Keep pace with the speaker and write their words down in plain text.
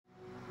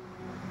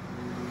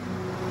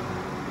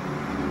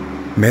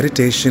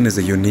Meditation is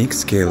a unique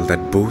skill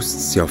that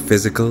boosts your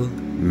physical,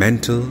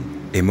 mental,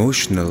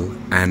 emotional,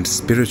 and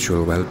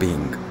spiritual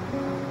well-being.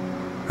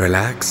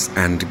 Relax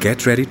and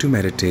get ready to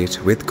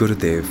meditate with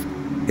Gurudev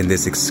in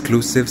this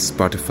exclusive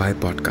Spotify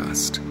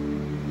podcast.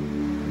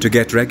 To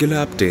get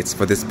regular updates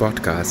for this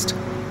podcast,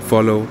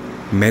 follow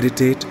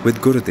Meditate with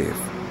Gurudev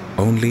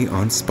only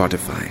on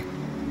Spotify.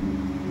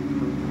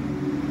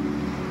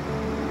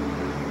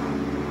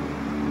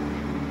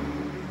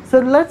 So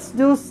let's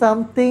do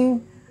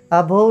something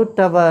about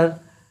our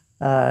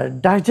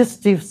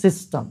digestive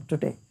system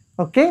today.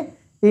 Okay?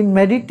 In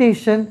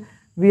meditation,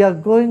 we are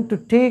going to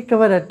take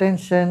our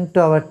attention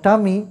to our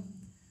tummy.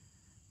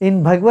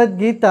 In Bhagavad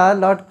Gita,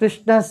 Lord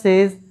Krishna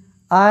says,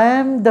 I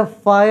am the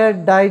fire,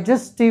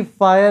 digestive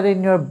fire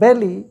in your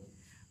belly,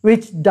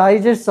 which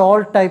digests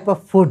all type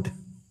of food.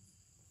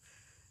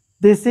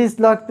 This is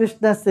Lord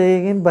Krishna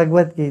saying in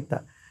Bhagavad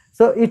Gita.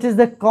 So it is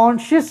the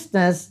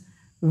consciousness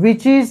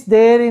which is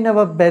there in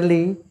our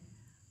belly,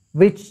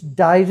 which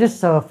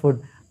digests our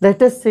food.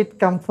 Let us sit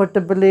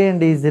comfortably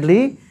and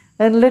easily,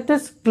 and let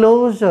us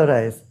close our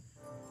eyes.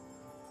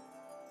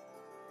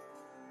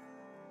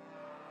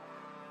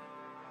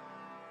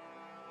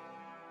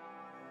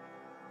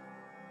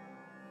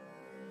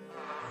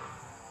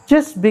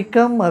 Just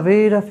become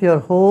aware of your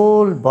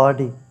whole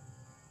body.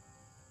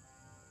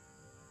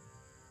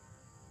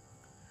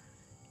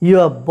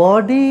 Your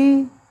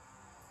body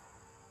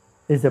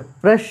is a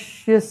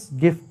precious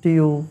gift to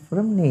you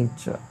from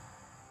nature.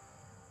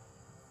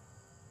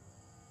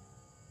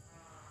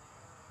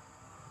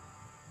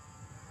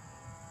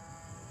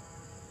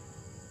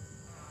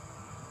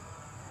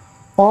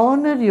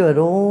 Honor your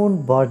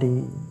own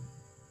body.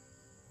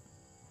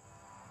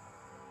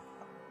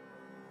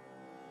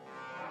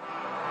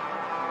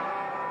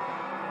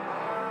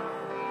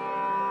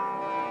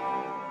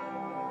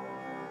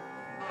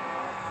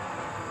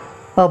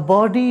 Our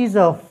body is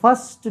our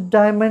first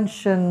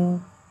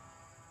dimension.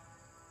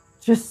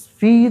 Just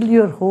feel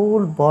your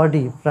whole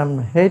body from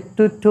head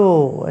to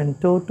toe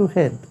and toe to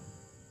head.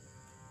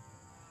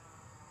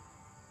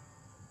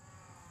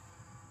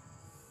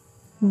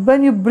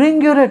 When you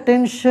bring your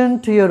attention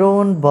to your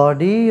own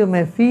body, you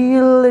may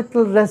feel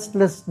little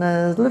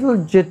restlessness,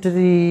 little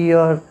jittery,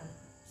 or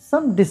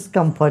some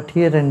discomfort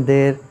here and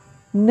there.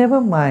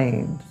 Never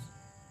mind.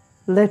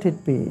 Let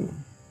it be.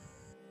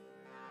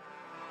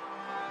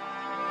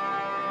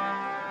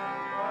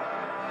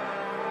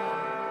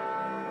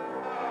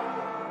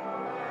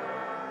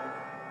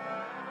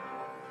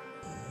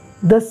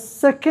 The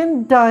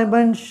second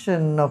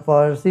dimension of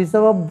ours is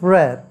our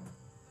breath.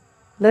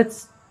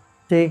 Let's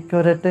take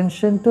our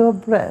attention to our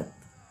breath.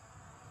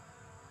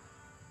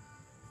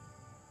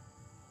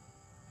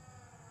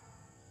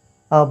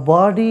 Our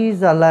body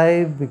is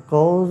alive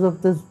because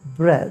of this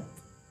breath.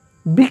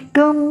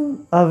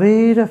 Become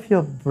aware of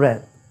your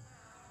breath.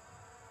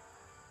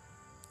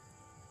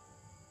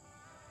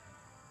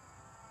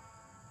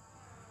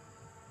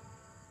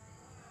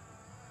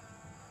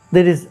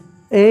 There is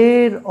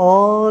air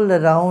all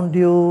around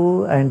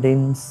you and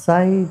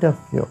inside of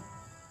you.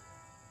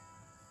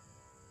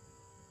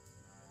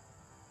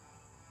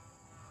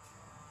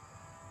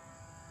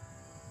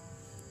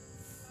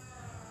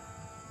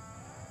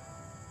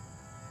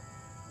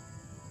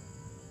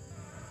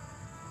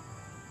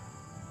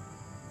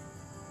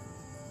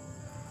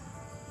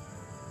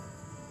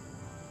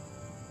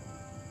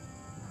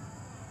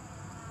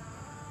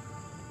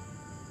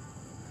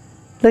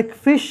 Like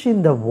fish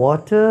in the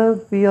water,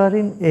 we are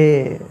in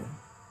air.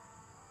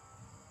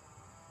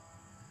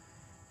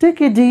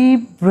 Take a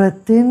deep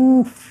breath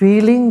in,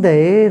 feeling the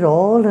air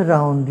all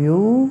around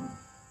you,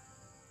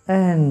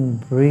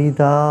 and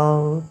breathe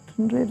out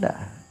and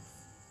relax.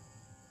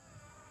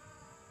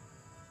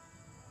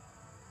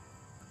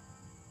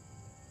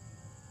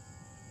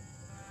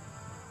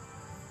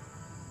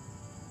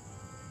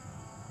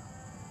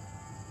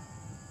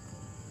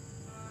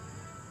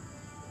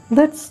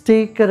 Let's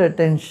take our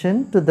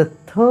attention to the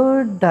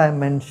third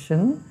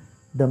dimension,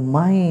 the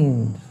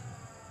mind.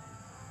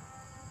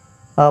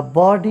 Our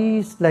body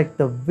is like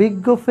the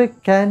wick of a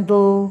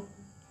candle,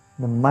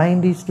 the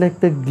mind is like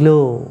the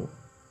glow.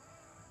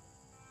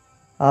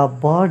 Our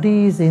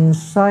body is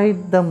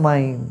inside the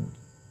mind.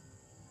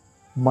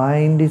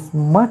 Mind is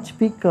much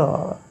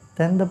bigger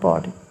than the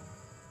body.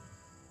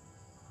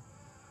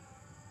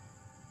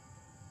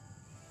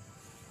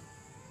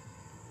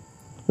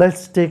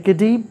 Let's take a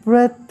deep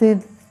breath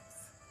in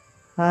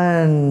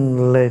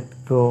and let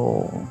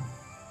go.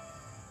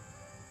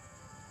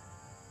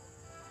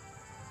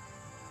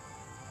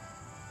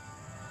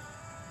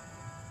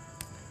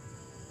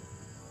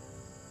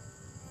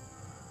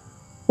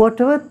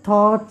 Whatever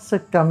thoughts are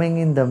coming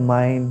in the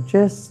mind,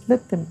 just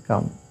let them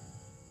come.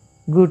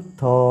 Good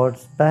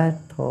thoughts, bad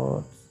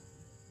thoughts.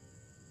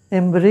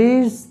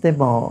 Embrace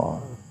them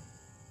all.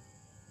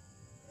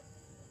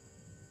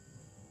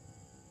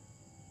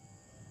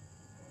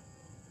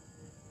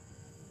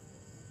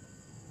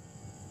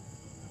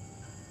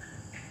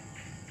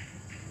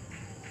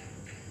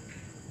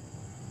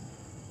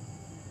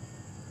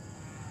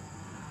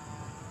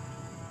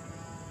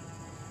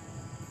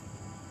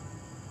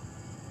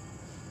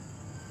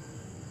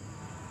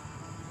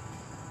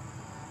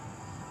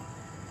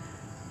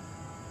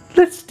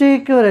 Let's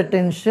take your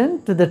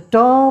attention to the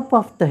top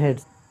of the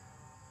head.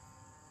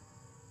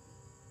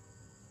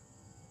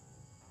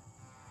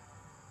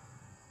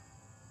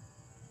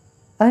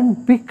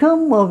 And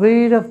become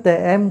aware of the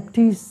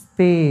empty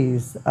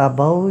space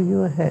above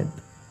your head.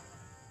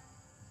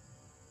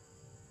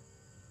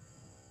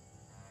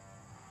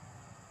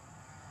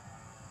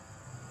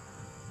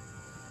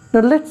 Now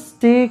let's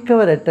take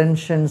our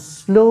attention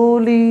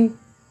slowly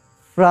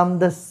from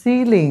the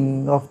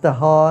ceiling of the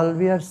hall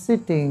we are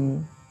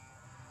sitting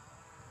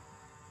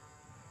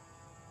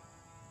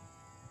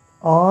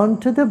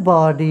onto the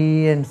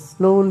body and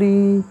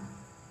slowly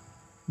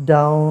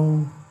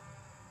down.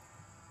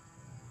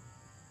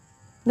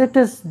 Let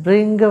us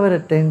bring our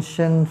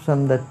attention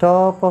from the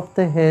top of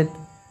the head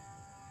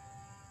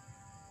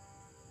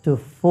to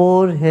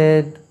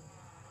forehead,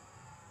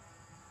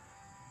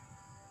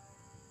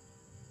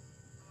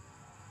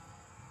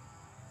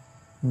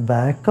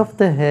 back of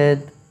the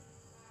head,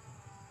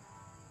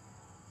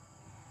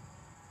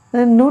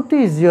 and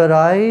notice your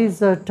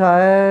eyes are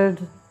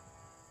tired.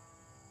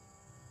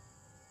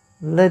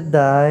 Let the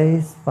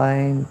eyes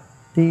find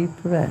deep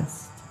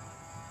rest.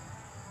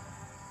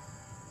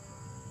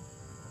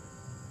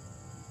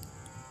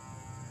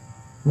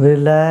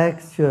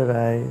 Relax your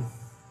eyes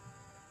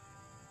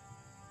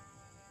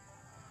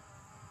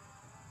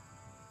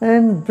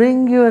and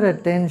bring your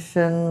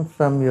attention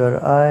from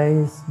your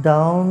eyes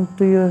down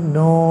to your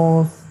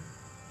nose,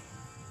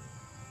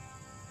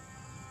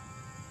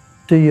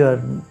 to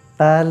your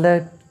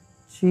palate,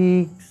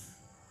 cheeks,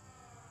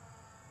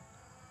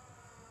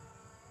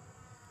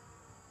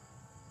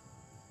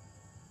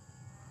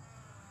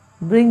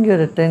 bring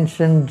your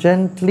attention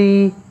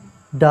gently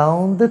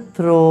down the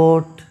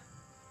throat,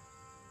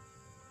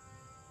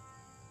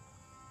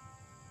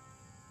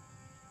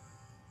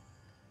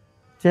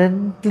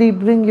 gently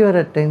bring your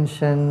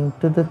attention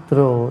to the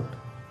throat,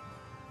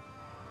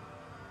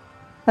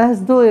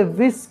 as though a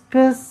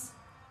viscous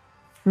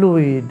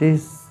fluid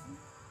is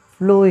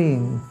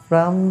flowing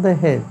from the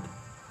head,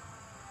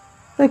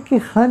 like a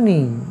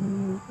honey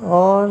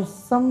or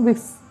some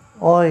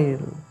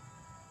oil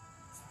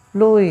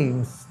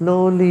flowing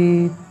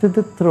slowly to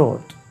the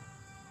throat.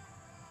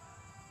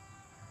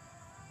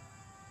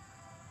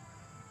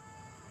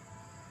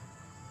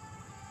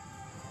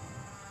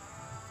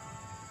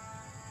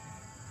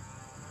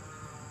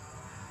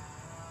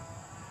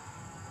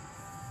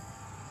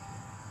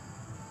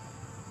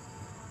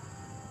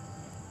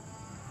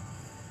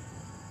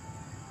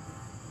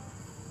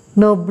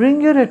 Now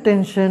bring your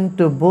attention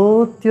to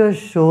both your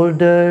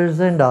shoulders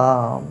and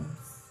arms.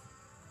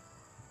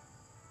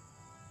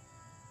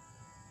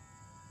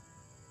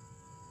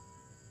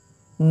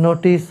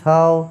 Notice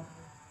how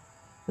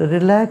the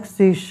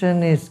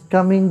relaxation is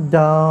coming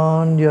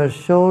down your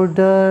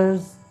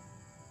shoulders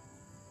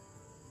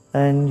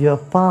and your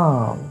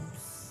palms.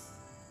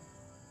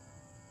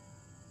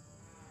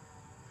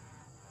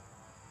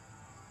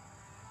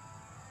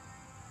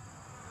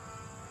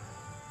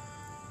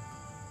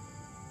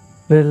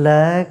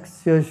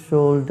 Relax your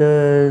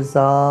shoulders,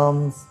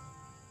 arms,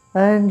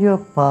 and your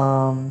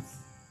palms,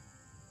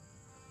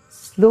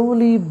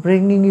 slowly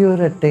bringing your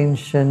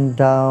attention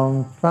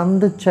down from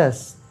the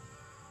chest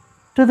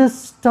to the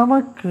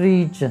stomach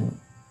region.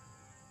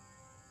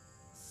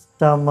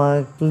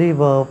 Stomach,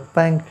 liver,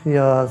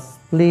 pancreas,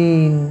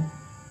 spleen,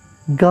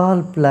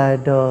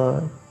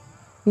 gallbladder,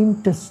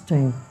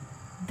 intestine,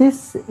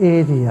 this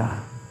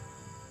area.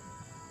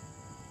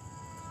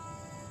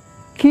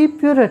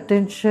 Keep your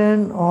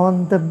attention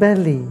on the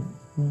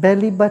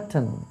belly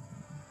button.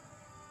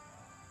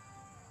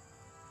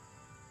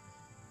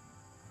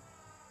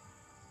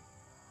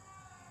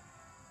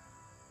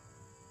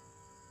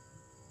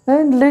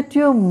 And let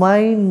your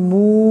mind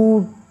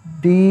move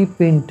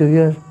deep into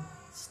your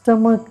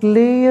stomach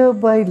layer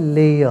by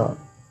layer.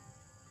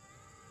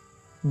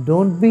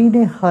 Don't be in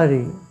a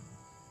hurry.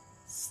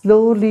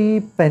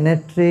 Slowly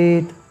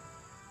penetrate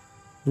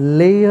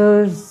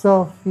layers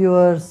of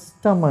your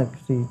stomach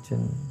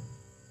region,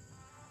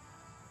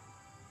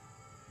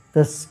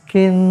 the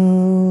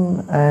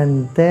skin,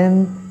 and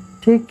then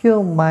take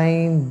your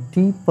mind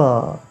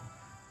deeper.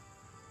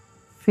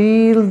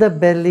 Feel the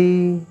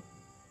belly.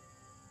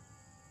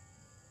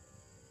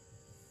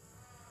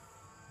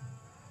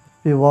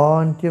 If you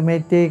want, you may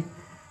take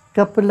a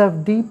couple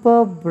of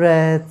deeper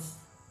breaths.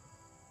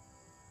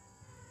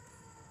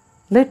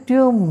 Let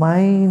your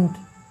mind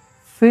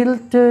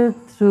filter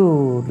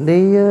through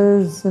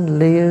layers and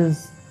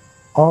layers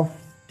of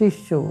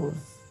tissues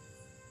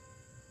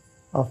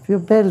of your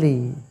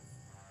belly,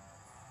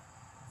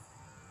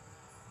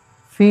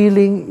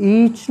 feeling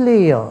each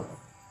layer,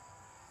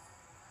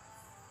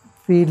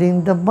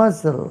 feeling the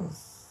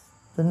muscles,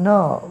 the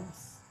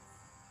nerves.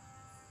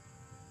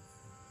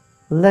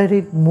 Let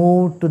it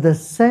move to the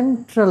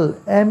central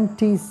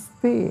empty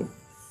space.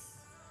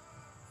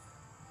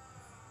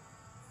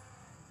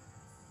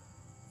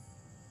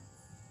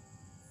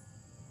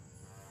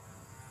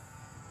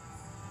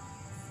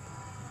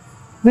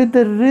 With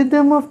the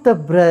rhythm of the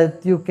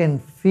breath, you can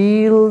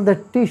feel the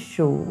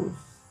tissues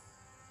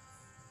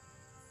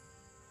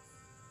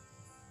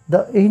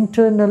the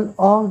internal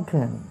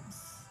organs.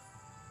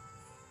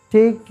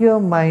 Take your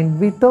mind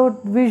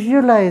without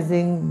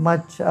visualizing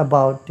much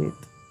about it.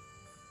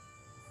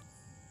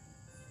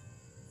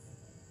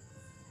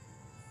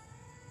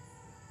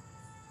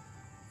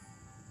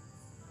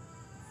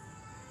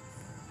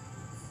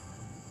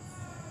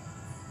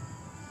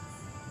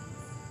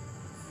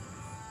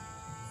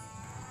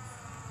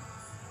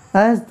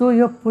 As though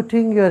you're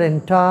putting your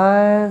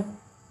entire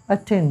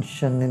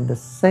attention in the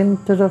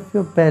center of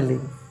your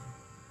belly,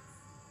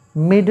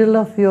 middle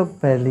of your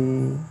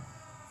belly,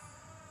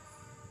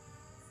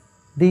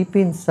 deep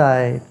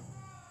inside.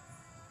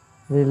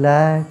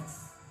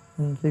 Relax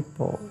and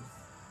repose.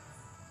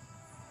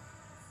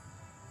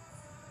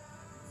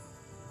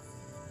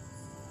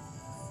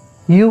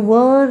 You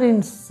were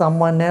in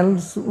someone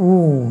else's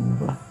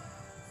womb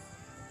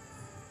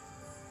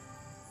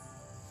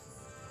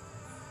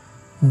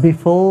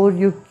before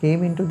you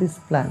came into this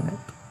planet.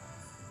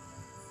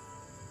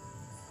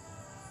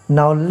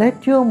 Now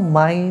let your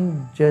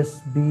mind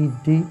just be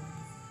deep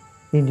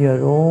in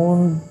your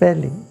own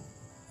belly.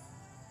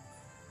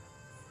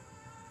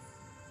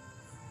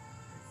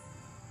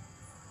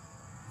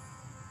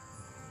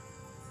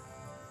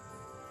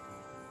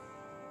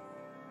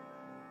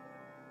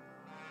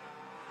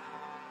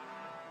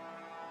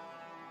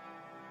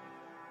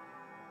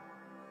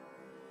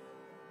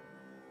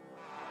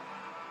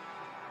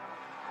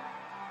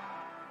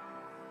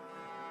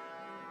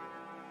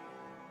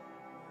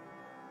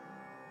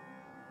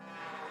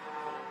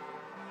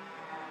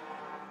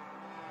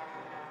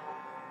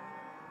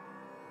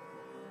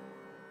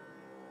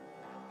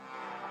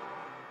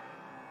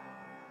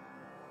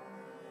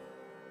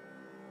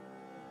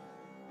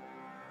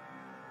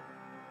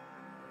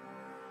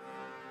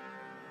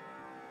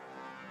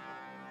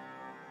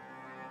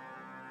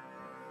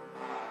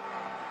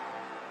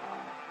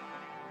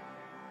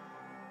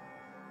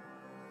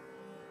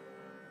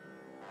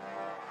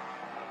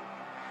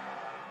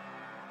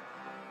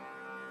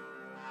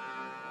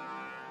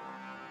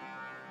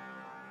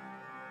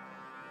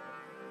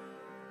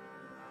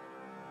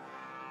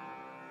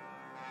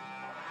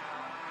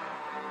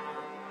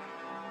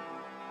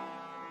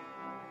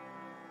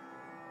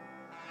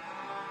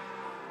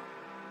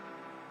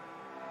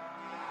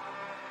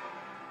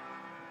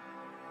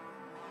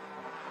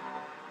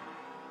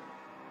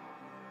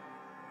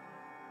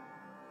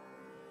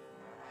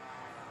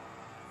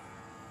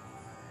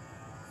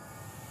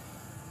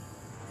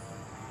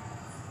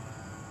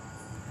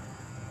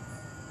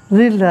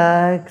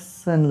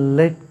 Relax and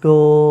let go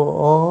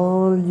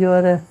all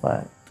your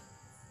effort.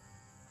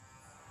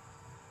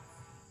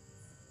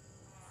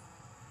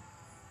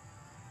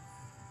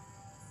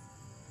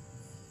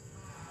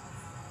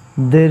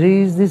 There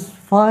is this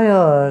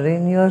fire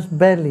in your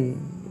belly,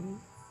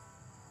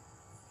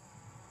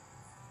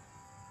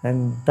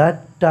 and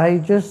that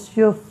digests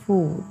your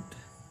food.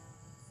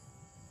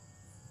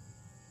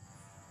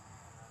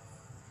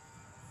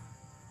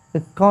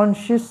 The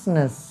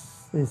consciousness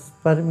is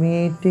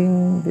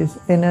permeating this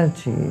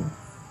energy,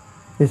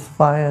 this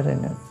fire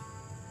energy.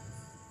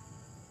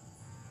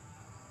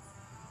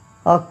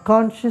 Our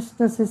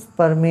consciousness is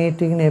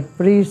permeating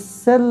every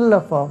cell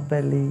of our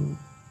belly.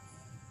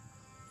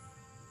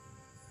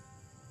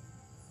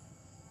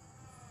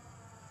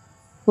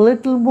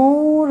 Little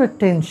more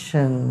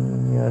attention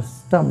in your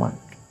stomach.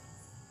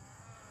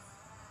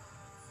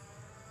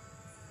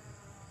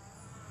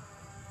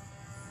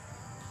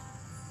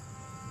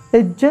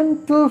 A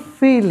gentle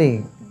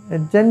feeling, a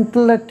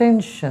gentle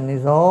attention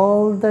is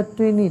all that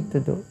we need to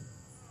do.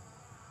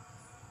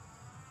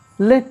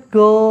 Let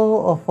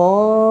go of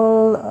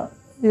all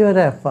your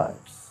efforts.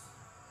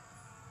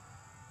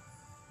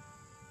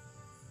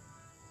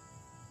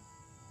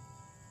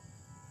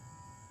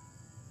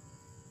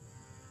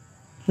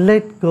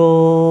 Let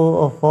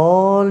go of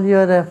all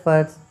your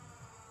efforts.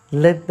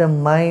 Let the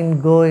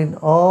mind go in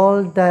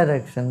all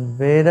directions,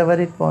 wherever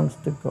it wants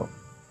to go.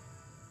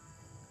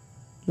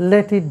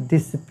 Let it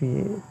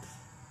dissipate.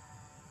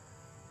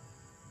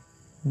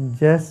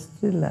 Just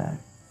relax.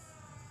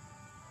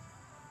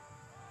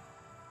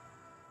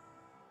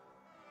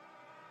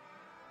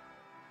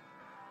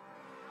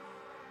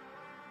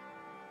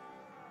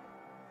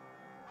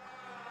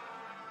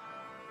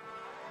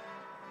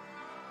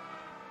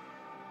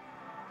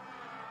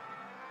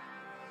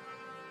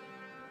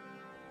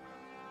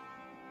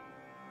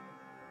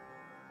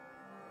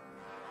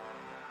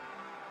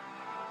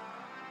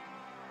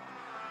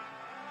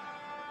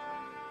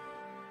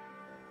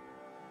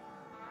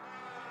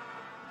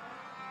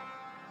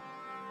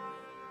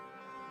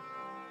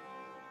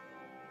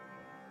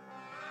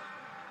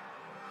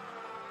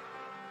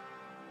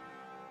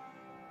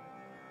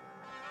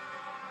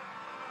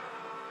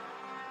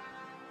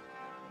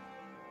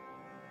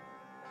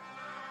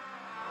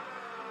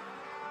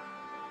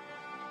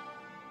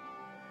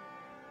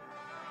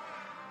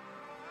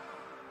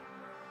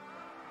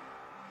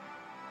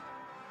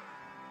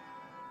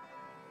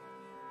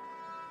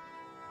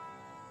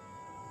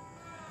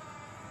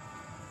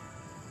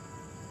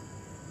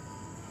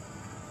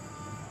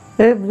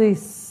 Every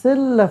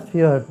cell of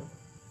your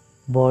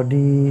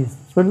Body is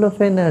full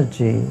of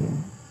energy.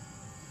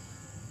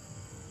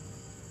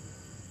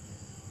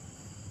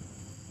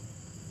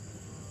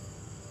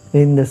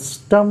 In the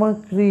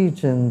stomach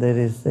region, there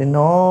is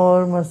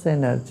enormous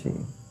energy.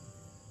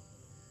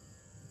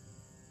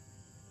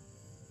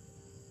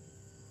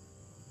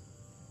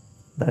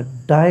 That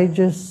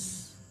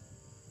digests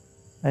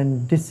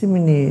and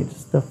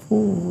disseminates the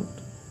food.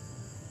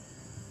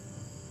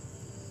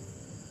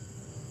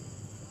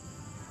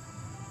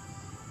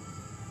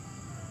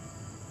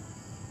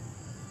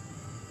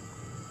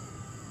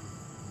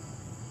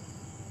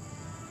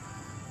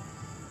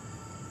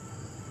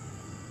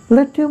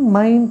 Let your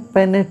mind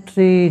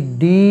penetrate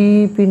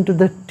deep into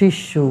the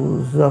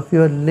tissues of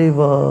your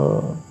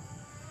liver,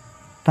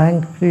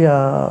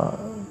 pancreas,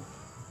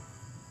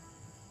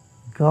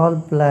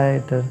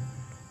 gallbladder,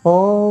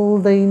 all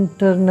the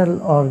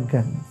internal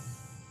organs.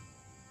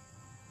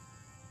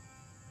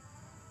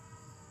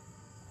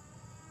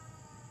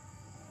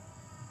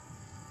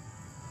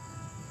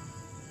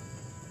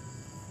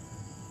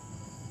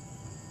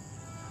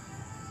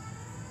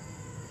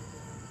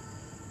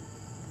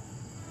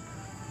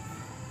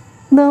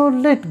 Now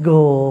let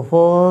go of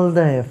all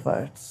the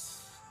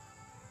efforts.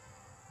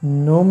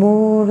 No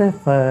more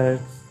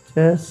efforts,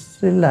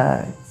 just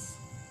relax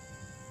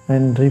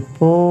and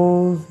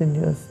repose in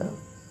yourself.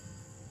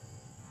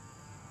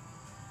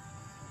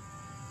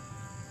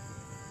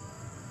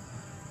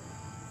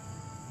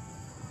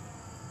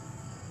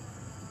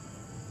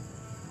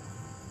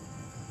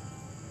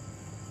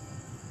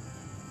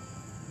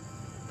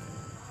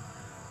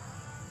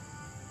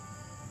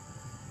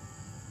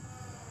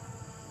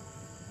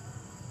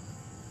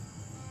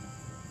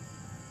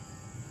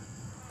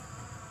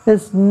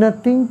 There's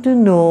nothing to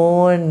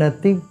know and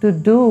nothing to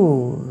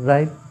do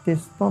right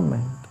this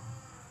moment.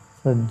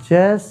 So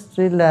just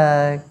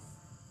relax,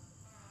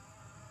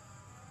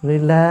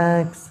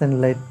 relax and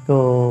let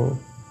go.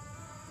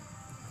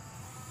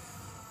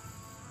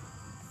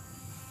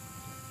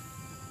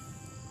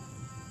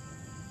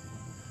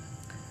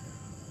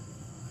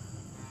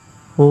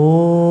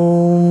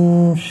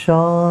 Om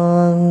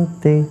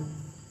Shanti,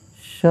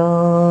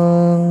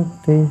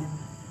 Shanti,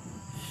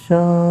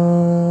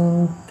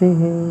 Shanti.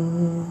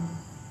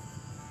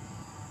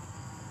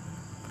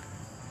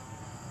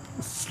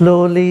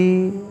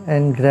 Slowly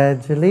and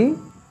gradually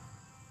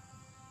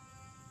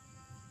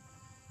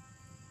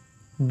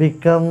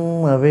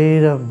become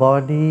aware of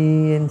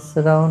body and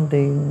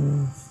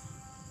surroundings.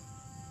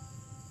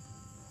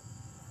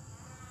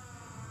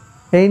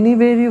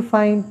 Anywhere you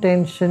find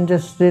tension,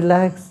 just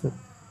relax it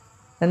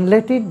and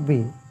let it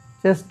be.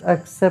 Just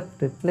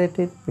accept it, let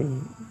it be.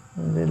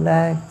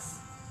 Relax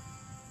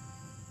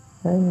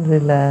and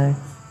relax.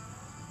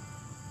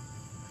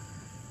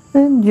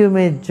 And you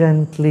may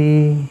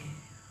gently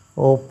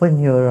open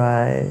your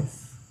eyes.